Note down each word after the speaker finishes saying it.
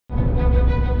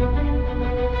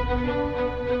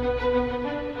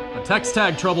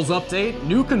TxTag Troubles update.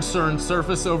 New concerns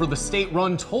surface over the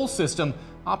state-run toll system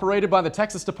operated by the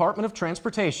Texas Department of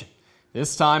Transportation.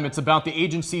 This time, it's about the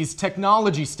agency's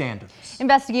technology standards.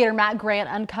 Investigator Matt Grant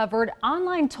uncovered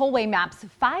online tollway maps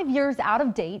 5 years out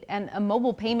of date and a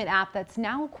mobile payment app that's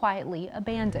now quietly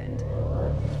abandoned.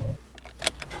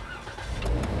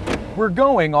 We're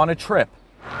going on a trip.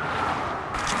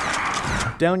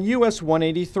 Down US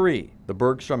 183, the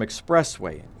Bergstrom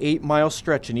Expressway, an 8-mile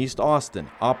stretch in East Austin,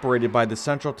 operated by the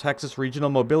Central Texas Regional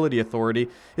Mobility Authority,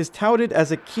 is touted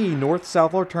as a key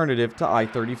north-south alternative to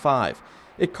I-35.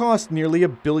 It cost nearly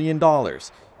 $1 billion.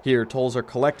 Here, tolls are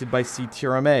collected by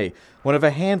CTRMA, one of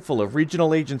a handful of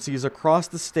regional agencies across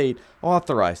the state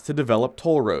authorized to develop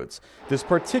toll roads. This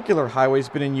particular highway's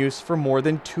been in use for more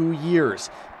than 2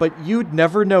 years, but you'd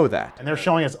never know that. And they're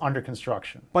showing us under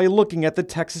construction. By looking at the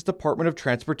Texas Department of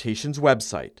Transportation's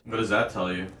website. What does that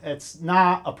tell you? It's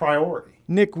not a priority.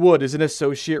 Nick Wood is an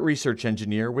associate research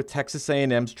engineer with Texas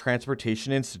A&M's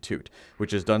Transportation Institute,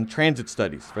 which has done transit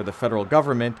studies for the federal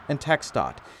government and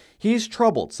TxDOT. He's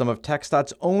troubled some of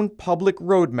TxDOT's own public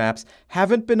road maps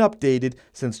haven't been updated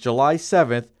since July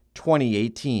 7th,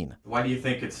 2018. Why do you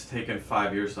think it's taken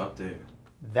 5 years to update?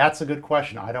 That's a good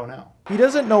question. I don't know. He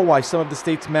doesn't know why some of the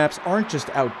state's maps aren't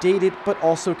just outdated, but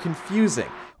also confusing.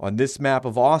 On this map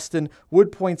of Austin,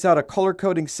 Wood points out a color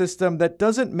coding system that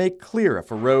doesn't make clear if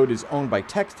a road is owned by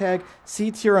TxTag,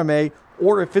 CTRMA,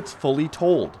 or if it's fully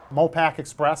tolled. Mopac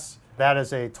Express, that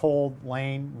is a tolled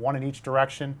lane, one in each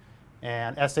direction.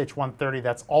 And SH-130,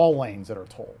 that's all lanes that are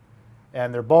tolled.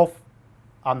 And they're both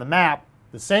on the map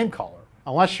the same color.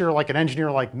 Unless you're like an engineer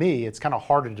like me, it's kind of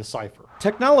hard to decipher.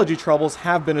 Technology troubles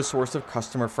have been a source of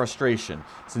customer frustration.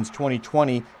 Since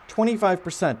 2020,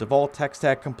 25% of all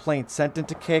TxTag complaints sent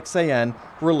into KXAN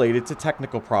related to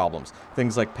technical problems,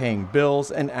 things like paying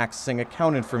bills and accessing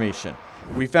account information.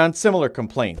 We found similar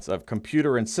complaints of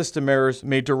computer and system errors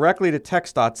made directly to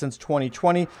TxDOT since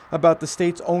 2020 about the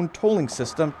state's own tolling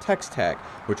system, TxTag,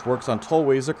 which works on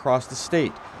tollways across the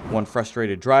state. One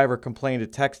frustrated driver complained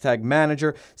to TxTag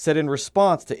manager, said in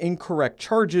response to incorrect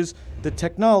charges, the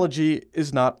technology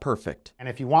is not perfect. And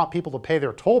if you want people to pay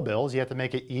their toll bills, you have to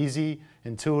make it easy,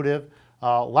 intuitive,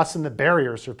 lessen the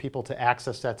barriers for people to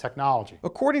access that technology.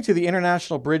 According to the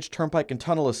International Bridge, Turnpike and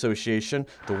Tunnel Association,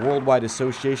 the worldwide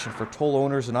association for toll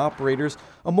owners and operators,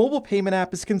 a mobile payment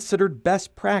app is considered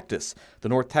best practice. The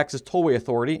North Texas Tollway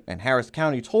Authority and Harris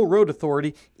County Toll Road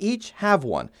Authority each have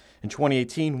one. In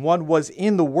 2018, one was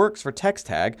in the works for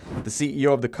TxTag. The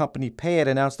CEO of the company, Payet,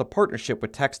 announced a partnership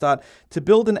with TxDOT to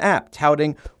build an app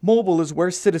touting mobile is where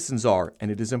citizens are,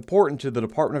 and it is important to the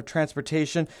Department of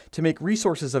Transportation to make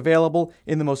resources available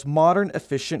in the most modern,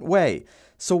 efficient way.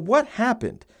 So what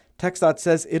happened? TxDOT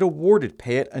says it awarded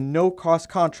Payet a no-cost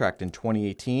contract in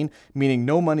 2018, meaning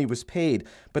no money was paid,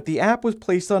 but the app was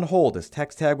placed on hold as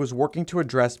TxTag was working to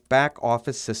address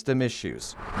back-office system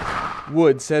issues.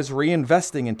 Wood says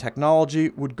reinvesting in technology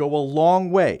would go a long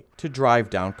way to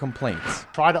drive down complaints.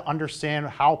 Try to understand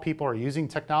how people are using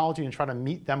technology and try to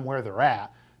meet them where they're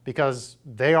at, because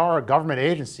they are a government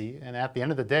agency, and at the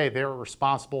end of the day, they're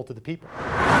responsible to the people.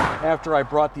 After I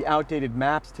brought the outdated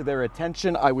maps to their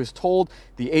attention, I was told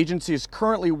the agency is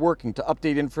currently working to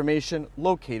update information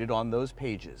located on those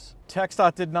pages.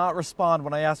 TxDOT did not respond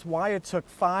when I asked why it took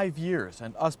 5 years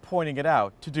and us pointing it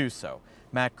out to do so.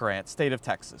 Matt Grant, State of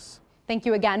Texas. Thank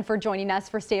you again for joining us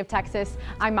for State of Texas.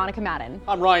 I'm Monica Madden.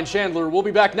 I'm Ryan Chandler. We'll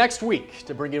be back next week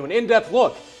to bring you an in-depth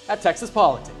look at Texas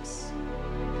politics.